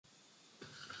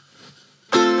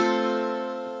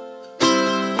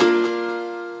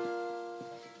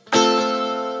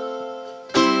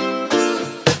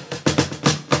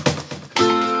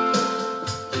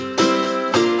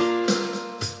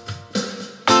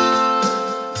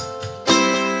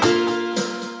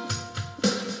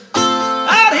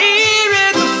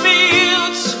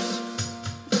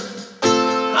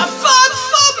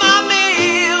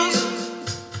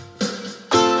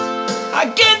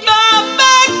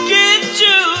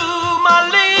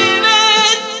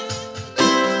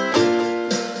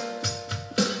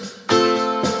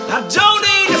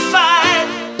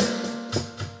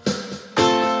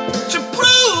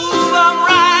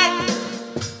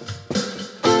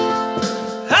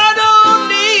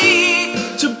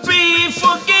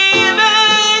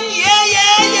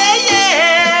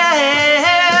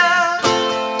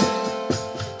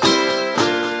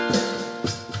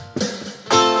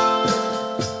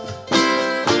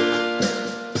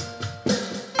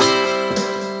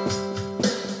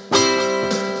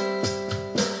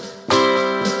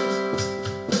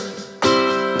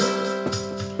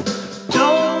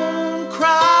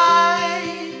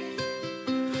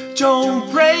Don't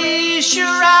brace your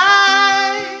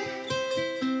eye,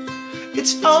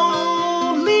 it's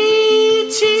only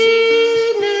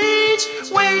teenage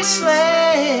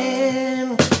wasteland.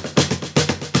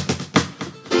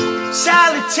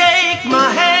 Sally, take my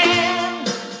hand,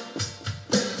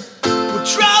 we'll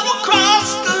travel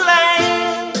across the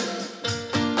land.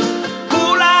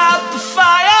 Pull out the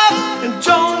fire and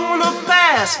don't look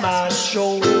past my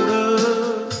shoulder.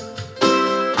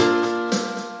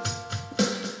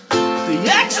 The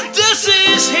Exodus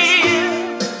is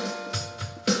here,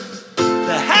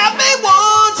 the happy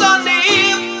ones are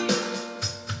near.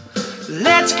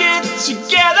 Let's get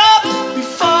together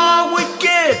before we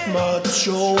get much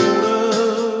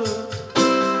older.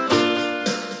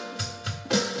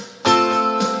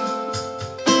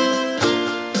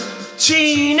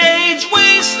 Teen